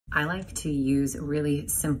I like to use really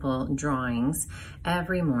simple drawings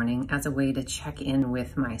every morning as a way to check in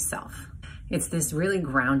with myself. It's this really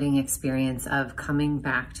grounding experience of coming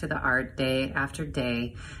back to the art day after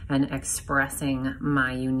day and expressing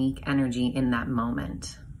my unique energy in that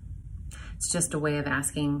moment. It's just a way of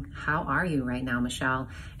asking, how are you right now, Michelle?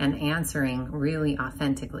 And answering really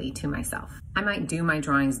authentically to myself. I might do my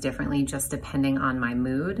drawings differently just depending on my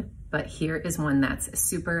mood, but here is one that's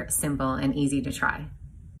super simple and easy to try.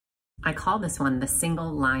 I call this one the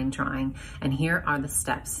single line drawing, and here are the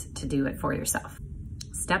steps to do it for yourself.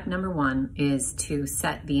 Step number 1 is to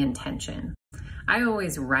set the intention. I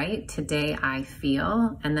always write, today I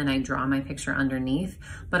feel, and then I draw my picture underneath.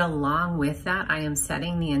 But along with that, I am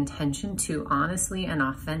setting the intention to honestly and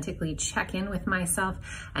authentically check in with myself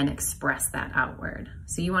and express that outward.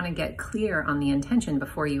 So you want to get clear on the intention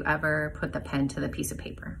before you ever put the pen to the piece of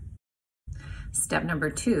paper. Step number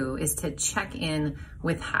 2 is to check in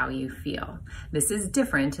with how you feel. This is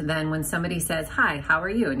different than when somebody says, hi, how are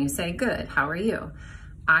you? And you say, good, how are you?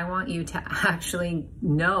 I want you to actually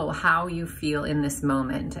know how you feel in this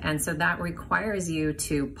moment. And so that requires you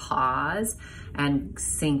to pause and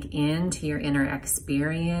sink into your inner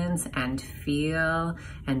experience and feel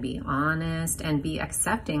and be honest and be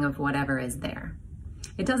accepting of whatever is there.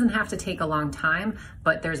 It doesn't have to take a long time,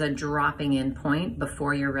 but there's a dropping in point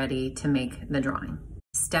before you're ready to make the drawing.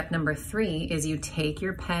 Step number 3 is you take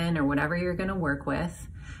your pen or whatever you're going to work with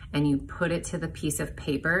and you put it to the piece of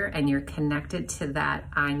paper and you're connected to that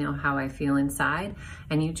I know how I feel inside,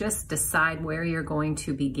 and you just decide where you're going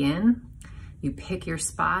to begin. You pick your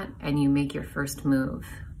spot and you make your first move.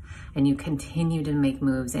 And you continue to make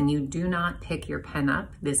moves, and you do not pick your pen up.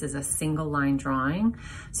 This is a single line drawing.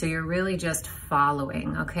 So you're really just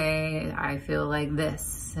following, okay? I feel like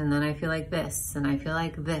this, and then I feel like this, and I feel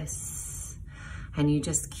like this. And you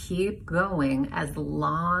just keep going as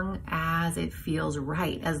long as it feels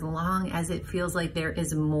right, as long as it feels like there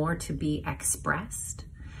is more to be expressed.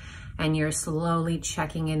 And you're slowly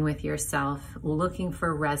checking in with yourself, looking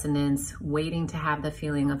for resonance, waiting to have the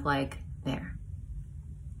feeling of like, there.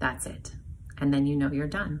 That's it. And then you know you're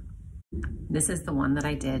done. This is the one that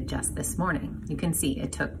I did just this morning. You can see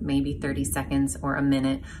it took maybe 30 seconds or a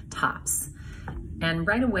minute tops. And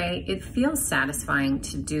right away, it feels satisfying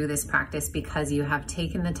to do this practice because you have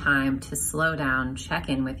taken the time to slow down, check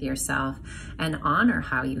in with yourself, and honor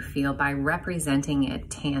how you feel by representing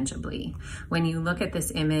it tangibly. When you look at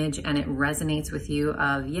this image and it resonates with you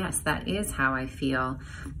of, yes, that is how I feel,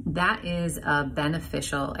 that is a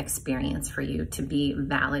beneficial experience for you to be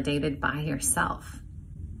validated by yourself.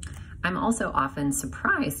 I'm also often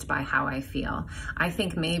surprised by how I feel. I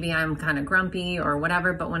think maybe I'm kind of grumpy or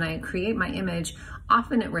whatever, but when I create my image,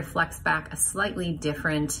 often it reflects back a slightly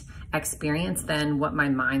different experience than what my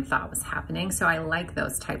mind thought was happening. So I like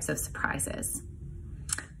those types of surprises.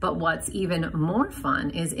 But what's even more fun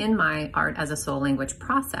is in my art as a soul language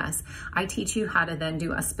process, I teach you how to then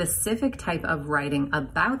do a specific type of writing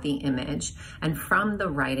about the image. And from the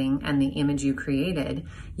writing and the image you created,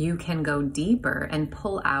 you can go deeper and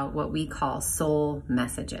pull out what we call soul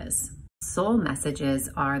messages. Soul messages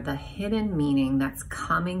are the hidden meaning that's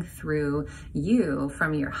coming through you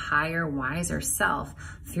from your higher, wiser self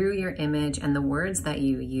through your image and the words that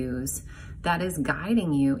you use that is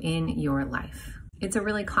guiding you in your life. It's a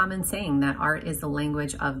really common saying that art is the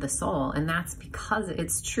language of the soul, and that's because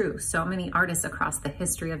it's true. So many artists across the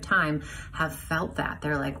history of time have felt that.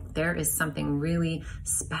 They're like, there is something really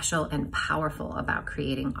special and powerful about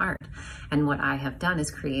creating art. And what I have done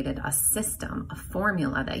is created a system, a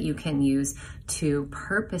formula that you can use to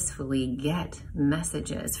purposefully get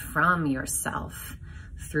messages from yourself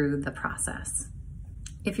through the process.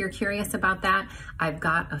 If you're curious about that, I've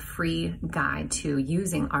got a free guide to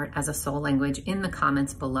using art as a soul language in the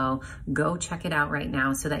comments below. Go check it out right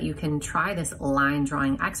now so that you can try this line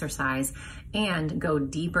drawing exercise and go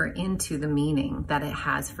deeper into the meaning that it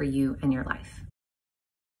has for you and your life.